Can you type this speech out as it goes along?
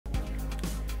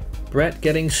Bret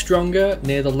getting stronger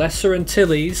near the Lesser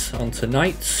Antilles on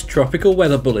tonight's Tropical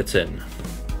Weather Bulletin.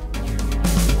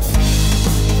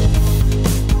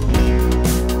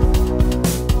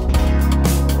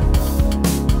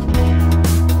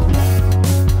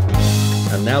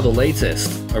 And now the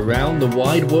latest around the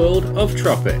wide world of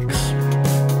tropics.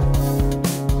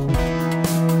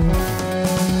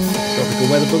 Tropical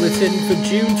Weather Bulletin for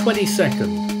June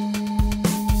 22nd.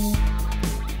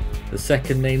 The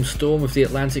second named storm of the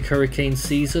Atlantic hurricane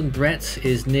season, Bret,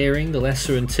 is nearing the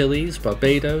Lesser Antilles,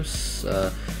 Barbados,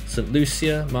 St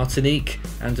Lucia, Martinique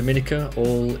and Dominica,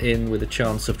 all in with a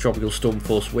chance of tropical storm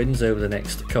force winds over the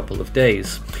next couple of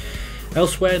days.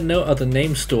 Elsewhere, no other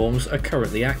named storms are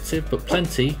currently active, but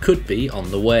plenty could be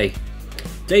on the way.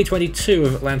 Day 22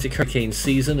 of Atlantic hurricane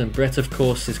season, and Bret of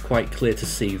course is quite clear to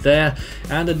see there,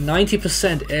 and a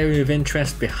 90% area of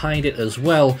interest behind it as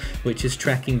well, which is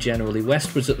tracking generally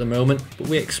westwards at the moment, but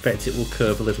we expect it will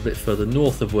curve a little bit further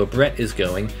north of where Bret is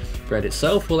going. Bret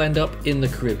itself will end up in the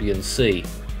Caribbean Sea.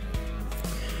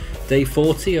 Day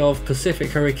 40 of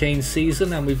Pacific hurricane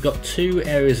season, and we've got two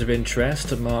areas of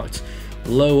interest marked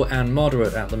low and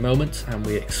moderate at the moment, and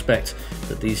we expect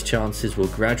that these chances will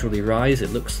gradually rise.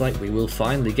 It looks like we will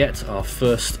finally get our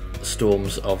first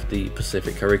storms of the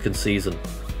Pacific hurricane season.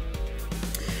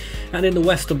 And in the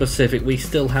Western Pacific, we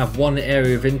still have one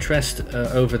area of interest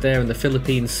over there in the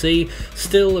Philippine Sea.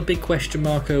 Still a big question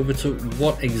mark over to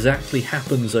what exactly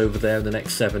happens over there in the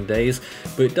next 7 days,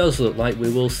 but it does look like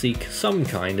we will see some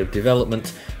kind of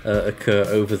development occur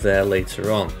over there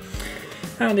later on.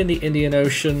 And in the Indian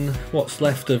Ocean, what's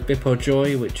left of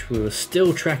Bipojoy, which we were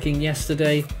still tracking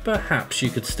yesterday, perhaps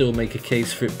you could still make a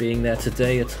case for it being there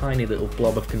today. A tiny little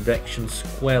blob of convection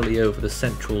squarely over the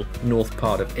central north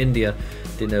part of India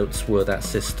denotes where that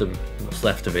system, what's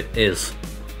left of it, is.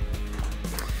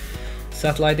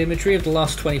 Satellite imagery of the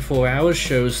last 24 hours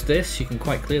shows this. You can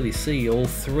quite clearly see all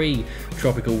three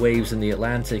tropical waves in the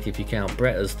Atlantic if you count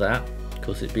Bret as that. Of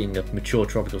course, it being a mature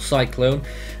tropical cyclone,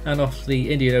 and off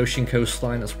the Indian Ocean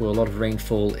coastline, that's where a lot of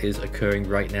rainfall is occurring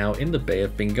right now in the Bay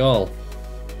of Bengal.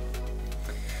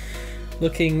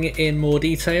 Looking in more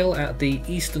detail at the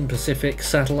Eastern Pacific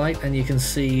satellite, and you can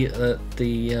see that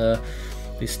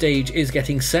the stage is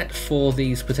getting set for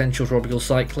these potential tropical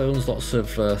cyclones. Lots of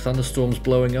thunderstorms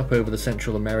blowing up over the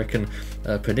Central American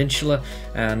peninsula,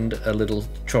 and a little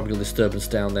tropical disturbance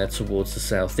down there towards the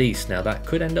southeast. Now that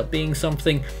could end up being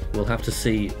something. We'll have to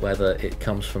see whether it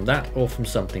comes from that or from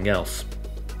something else.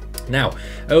 Now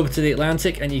over to the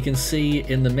Atlantic, and you can see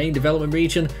in the main development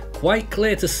region, quite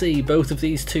clear to see both of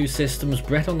these two systems.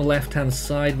 Bret on the left hand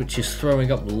side, which is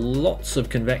throwing up lots of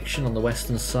convection on the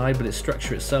western side, but its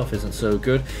structure itself isn't so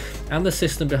good, and the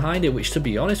system behind it, which to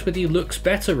be honest with you looks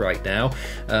better right now,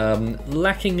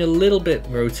 lacking a little bit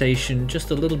rotation,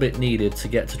 just a little bit needed to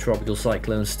get to tropical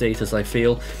cyclone status, I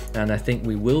feel. And I think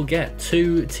we will get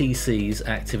two TCs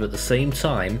active at the same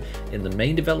time in the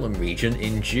main development region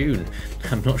in June.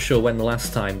 I'm not sure when the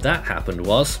last time that happened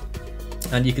was.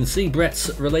 And you can see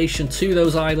Bret's relation to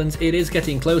those islands. It is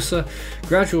getting closer.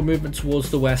 Gradual movement towards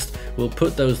the west will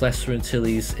put those Lesser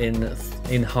Antilles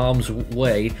in harm's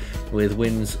way, with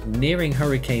winds nearing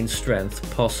hurricane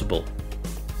strength possible.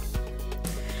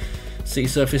 Sea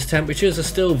surface temperatures are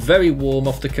still very warm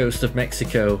off the coast of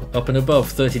Mexico, up and above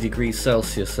 30 degrees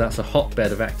Celsius. That's a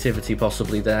hotbed of activity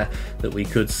possibly there that we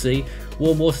could see.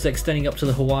 Warm waters extending up to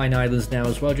the Hawaiian Islands now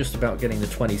as well, just about getting to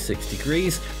 26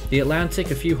 degrees. The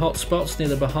Atlantic, a few hot spots near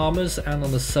the Bahamas and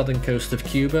on the southern coast of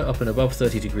Cuba, up and above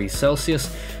 30 degrees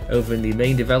Celsius. Over in the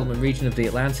main development region of the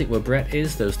Atlantic where Bret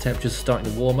is, those temperatures are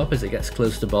starting to warm up as it gets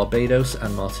close to Barbados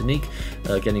and Martinique,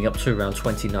 getting up to around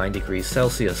 29 degrees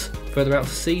Celsius. Further out to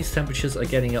sea, temperatures are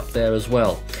getting up there as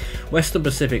well. Western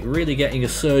Pacific really getting a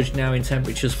surge now in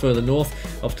temperatures further north,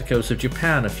 off the coast of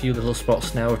Japan, a few little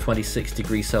spots now of 26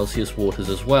 degrees Celsius waters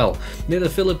as well. Near the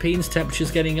Philippines,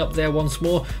 temperatures getting up there once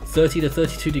more, 30 to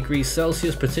 32 degrees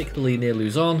Celsius, particularly near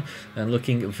Luzon, and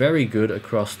looking very good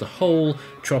across the whole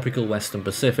tropical Western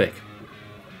Pacific.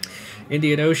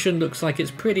 Indian Ocean looks like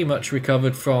it's pretty much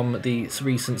recovered from the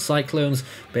recent cyclones.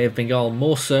 Bay of Bengal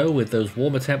more so, with those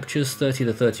warmer temperatures, 30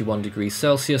 to 31 degrees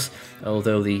Celsius,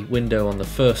 although the window on the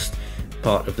first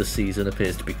part of the season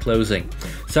appears to be closing.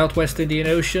 Southwest Indian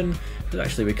Ocean has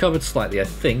actually recovered slightly, I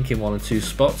think, in one or two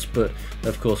spots, but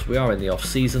of course we are in the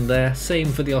off-season there. Same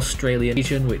for the Australian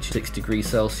region, which is 6 degrees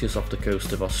Celsius off the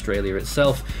coast of Australia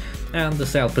itself, and the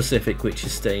South Pacific, which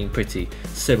is staying pretty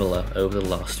similar over the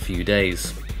last few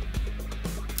days.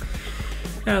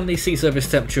 And the sea surface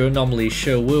temperature anomalies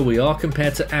show where we are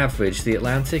compared to average. The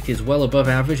Atlantic is well above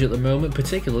average at the moment,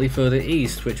 particularly further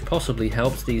east, which possibly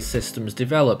helped these systems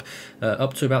develop,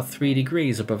 up to about 3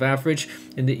 degrees above average.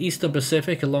 In the eastern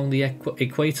Pacific, along the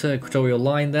equatorial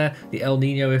line there, the El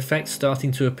Nino effect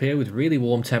starting to appear with really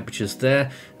warm temperatures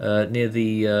there, near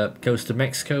the coast of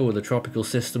Mexico where the tropical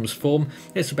systems form.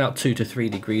 It's about 2 to 3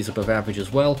 degrees above average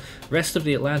as well. Rest of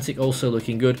the Atlantic also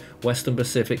looking good, western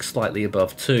Pacific slightly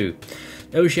above 2.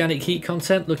 Oceanic heat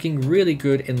content looking really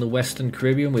good in the western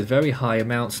Caribbean with very high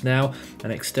amounts now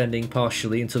and extending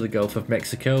partially into the Gulf of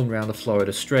Mexico and around the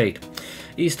Florida Strait.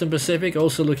 Eastern Pacific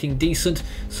also looking decent,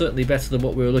 certainly better than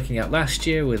what we were looking at last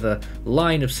year, with a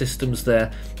line of systems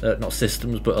there, not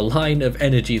systems but a line of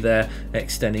energy there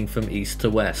extending from east to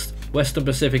west. Western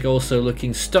Pacific also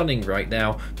looking stunning right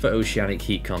now for oceanic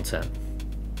heat content.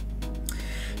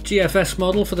 GFS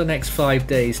model for the next 5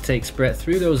 days takes Bret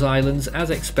through those islands as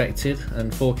expected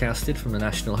and forecasted from the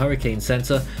National Hurricane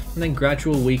Center, and then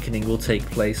gradual weakening will take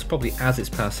place probably as it's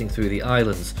passing through the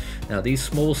islands. Now these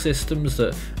small systems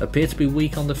that appear to be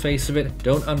weak on the face of it,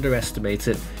 don't underestimate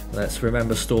it. Let's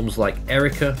remember storms like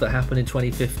Erica that happened in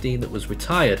 2015 that was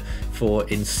retired for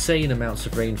insane amounts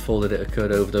of rainfall that it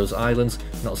occurred over those islands.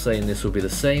 Not saying this will be the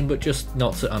same, but just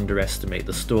not to underestimate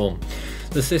the storm.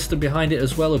 The system behind it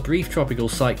as well, a brief tropical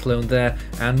cyclone there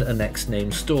and a next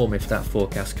named storm if that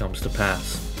forecast comes to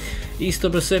pass.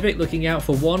 Eastern Pacific looking out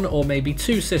for 1 or maybe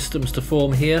 2 systems to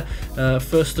form here.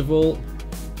 First of all,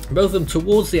 both of them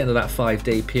towards the end of that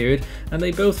 5-day period, and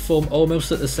they both form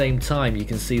almost at the same time. You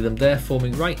can see them there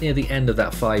forming right near the end of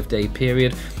that 5-day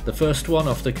period. The first one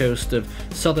off the coast of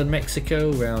southern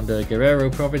Mexico around Guerrero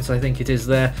province, I think it is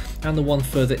there, and the one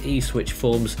further east which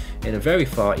forms in a very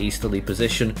far easterly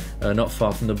position, not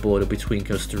far from the border between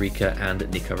Costa Rica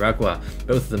and Nicaragua.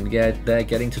 Both of them they're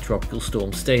getting to tropical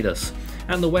storm status.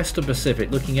 And the Western Pacific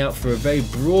looking out for a very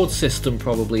broad system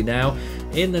probably now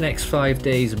in the next 5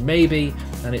 days maybe,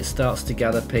 and it starts to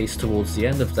gather pace towards the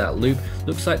end of that loop.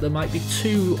 Looks like there might be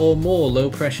 2 or more low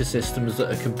pressure systems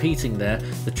that are competing there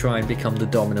to try and become the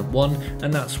dominant one,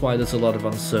 and that's why there's a lot of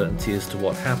uncertainty as to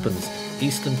what happens.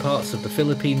 Eastern parts of the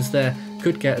Philippines there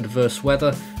could get adverse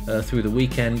weather through the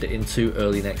weekend into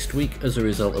early next week as a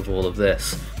result of all of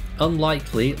this.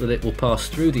 Unlikely that it will pass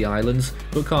through the islands,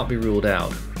 but can't be ruled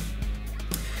out.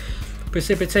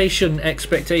 Precipitation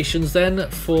expectations then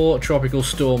for Tropical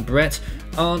Storm Bret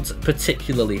aren't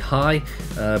particularly high,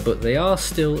 but they are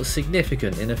still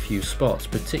significant in a few spots,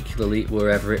 particularly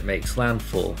wherever it makes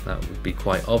landfall. That would be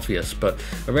quite obvious, but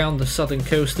around the southern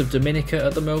coast of Dominica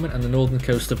at the moment and the northern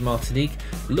coast of Martinique,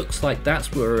 looks like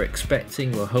that's where we're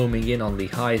expecting, we're homing in on the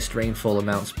highest rainfall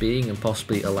amounts being and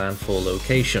possibly a landfall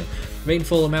location.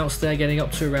 Rainfall amounts there getting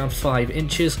up to around 5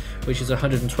 inches, which is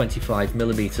 125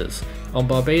 millimeters. On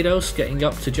Barbados, getting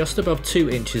up to just above 2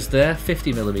 inches there,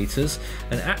 50 millimeters,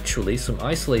 and actually some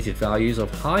isolated values of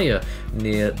higher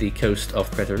near the coast of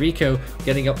Puerto Rico,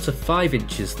 getting up to 5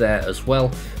 inches there as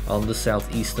well on the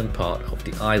southeastern part of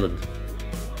the island.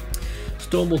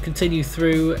 Storm will continue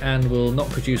through and will not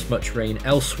produce much rain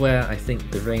elsewhere. I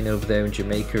think the rain over there in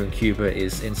Jamaica and Cuba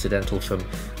is incidental from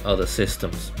other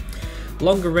systems.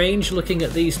 Longer range, looking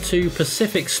at these 2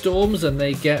 Pacific storms, and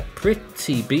they get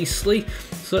pretty beastly.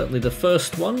 Certainly the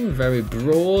first one, very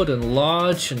broad and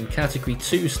large and category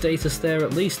 2 status there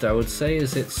at least, I would say,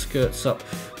 as it skirts up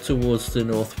towards the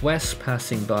northwest,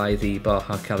 passing by the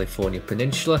Baja California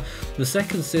Peninsula. The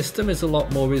second system is a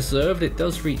lot more reserved. It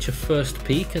does reach a first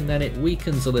peak and then it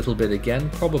weakens a little bit again,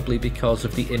 probably because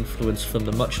of the influence from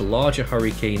the much larger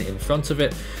hurricane in front of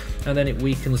it, and then it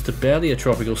weakens to barely a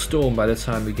tropical storm by the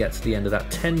time we get to the end of that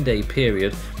 10-day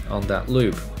period on that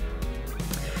loop.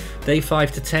 Day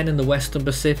 5 to 10 in the Western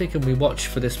Pacific, and we watch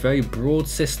for this very broad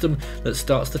system that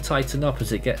starts to tighten up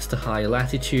as it gets to higher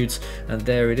latitudes, and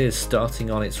there it is starting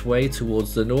on its way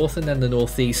towards the north and then the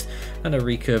northeast, and a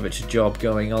recurvature job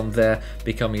going on there,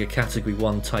 becoming a category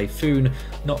 1 typhoon.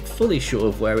 Not fully sure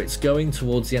of where it's going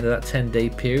towards the end of that 10-day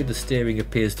period. The steering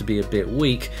appears to be a bit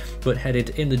weak, but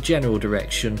headed in the general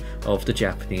direction of the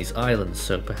Japanese islands,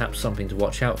 so perhaps something to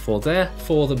watch out for there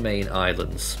for the main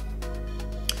islands.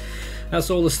 That's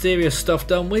all the serious stuff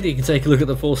done with. You can take a look at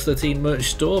the Force 13 merch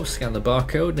store, scan the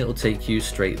barcode and it'll take you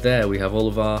straight there. We have all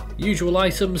of our usual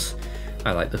items.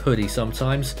 I like the hoodie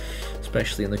sometimes,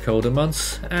 especially in the colder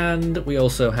months, and we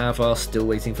also have our Still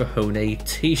Waiting for Hone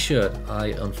t-shirt. I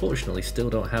unfortunately still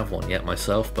don't have one yet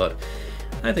myself, but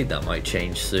I think that might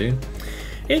change soon.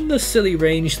 In the Scilly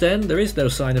range then, there is no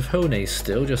sign of Hone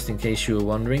still, just in case you were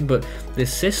wondering, but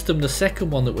this system, the second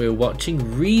one that we were watching,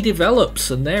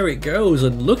 redevelops, and there it goes,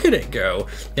 and look at it go,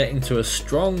 getting to a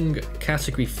strong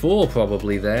category 4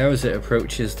 probably there as it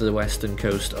approaches the western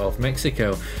coast of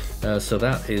Mexico. So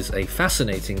that is a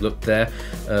fascinating look there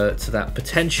to that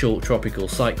potential tropical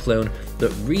cyclone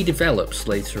that redevelops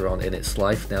later on in its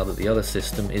life now that the other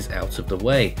system is out of the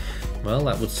way. Well,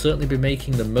 that would certainly be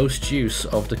making the most use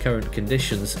of the current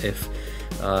conditions, if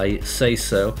I say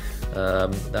so.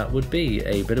 That would be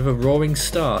a bit of a roaring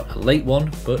start, a late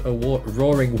one, but a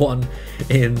roaring one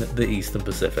in the Eastern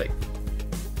Pacific.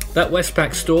 That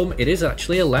Westpac storm, it is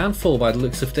actually a landfall by the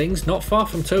looks of things, not far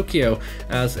from Tokyo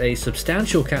as a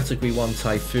substantial category 1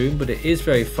 typhoon, but it is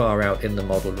very far out in the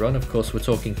model run. Of course, we're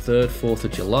talking 3rd, 4th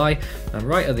of July, and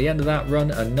right at the end of that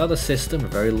run, another system, a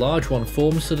very large one,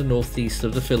 forms to the northeast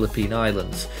of the Philippine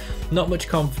Islands. Not much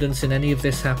confidence in any of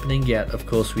this happening yet. Of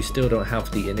course, we still don't have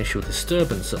the initial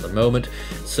disturbance at the moment,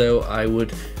 so I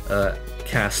would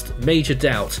cast major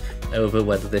doubt over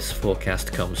whether this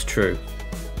forecast comes true.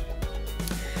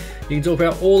 You can talk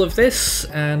about all of this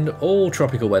and all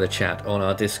tropical weather chat on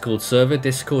our Discord server,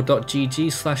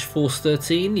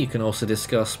 discord.gg/force13. You can also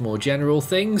discuss more general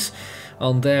things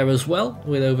on there as well,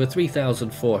 with over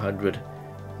 3,400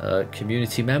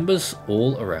 community members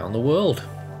all around the world.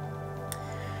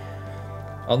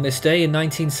 On this day in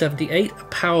 1978, a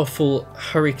powerful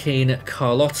Hurricane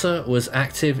Carlotta was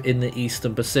active in the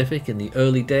Eastern Pacific in the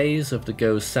early days of the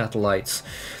GOES satellites.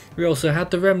 We also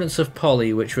had the remnants of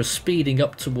Polly, which was speeding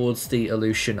up towards the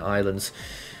Aleutian Islands.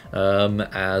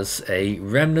 As a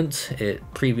remnant, it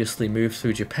previously moved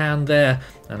through Japan there,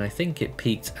 and I think it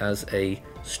peaked as a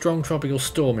strong tropical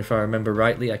storm, if I remember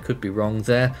rightly. I could be wrong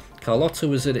there. Carlotta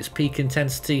was at its peak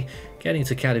intensity, getting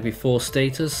to Category 4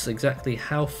 status. Exactly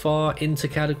how far into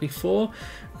Category 4?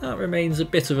 That remains a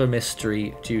bit of a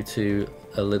mystery due to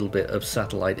a little bit of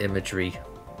satellite imagery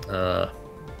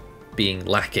being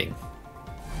lacking.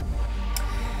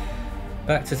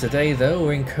 Back to today though,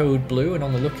 we're in code blue and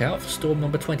on the lookout for storm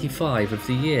number 25 of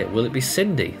the year. Will it be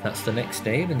Cindy? That's the next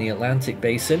name in the Atlantic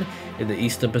Basin. In the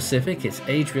Eastern Pacific, it's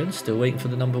Adrian, still waiting for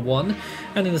the number 1.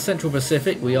 And in the Central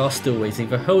Pacific, we are still waiting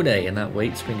for Hone, and that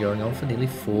wait's been going on for nearly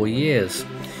 4 years.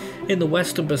 In the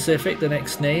Western Pacific, the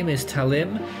next name is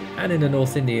Talim, and in the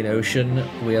North Indian Ocean,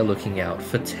 we are looking out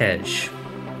for Tej.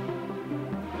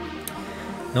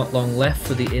 Not long left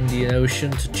for the Indian Ocean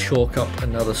to chalk up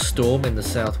another storm in the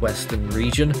southwestern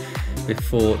region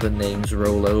before the names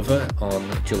roll over on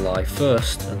July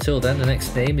 1st. Until then, the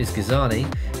next name is Gazani.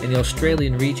 In the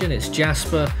Australian region, it's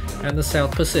Jasper, and the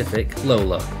South Pacific,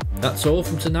 Lola. That's all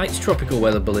from tonight's Tropical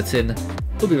Weather Bulletin.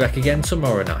 We'll be back again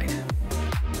tomorrow night.